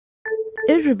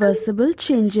Irreversible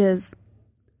changes.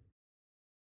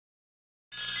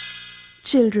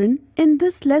 Children, in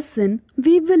this lesson,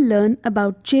 we will learn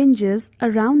about changes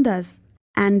around us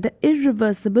and the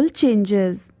irreversible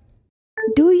changes.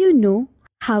 Do you know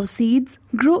how seeds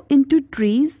grow into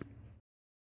trees?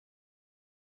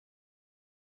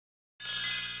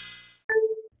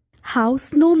 How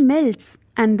snow melts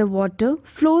and the water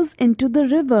flows into the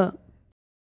river?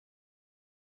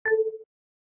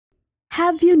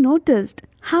 Have you noticed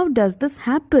how does this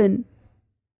happen?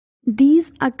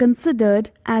 These are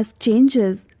considered as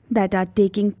changes that are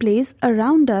taking place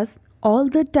around us all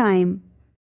the time.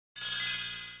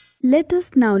 Let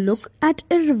us now look at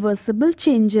irreversible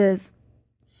changes.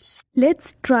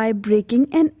 Let's try breaking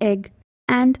an egg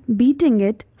and beating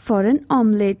it for an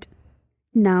omelette.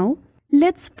 Now,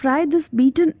 let's fry this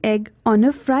beaten egg on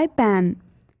a fry pan.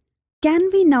 Can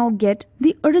we now get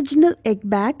the original egg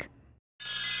back?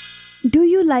 Do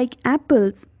you like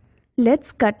apples?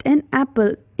 Let's cut an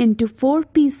apple into 4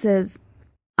 pieces.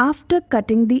 After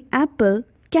cutting the apple,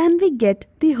 can we get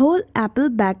the whole apple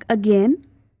back again?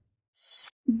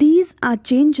 These are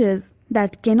changes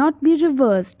that cannot be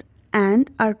reversed and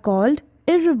are called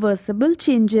irreversible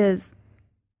changes.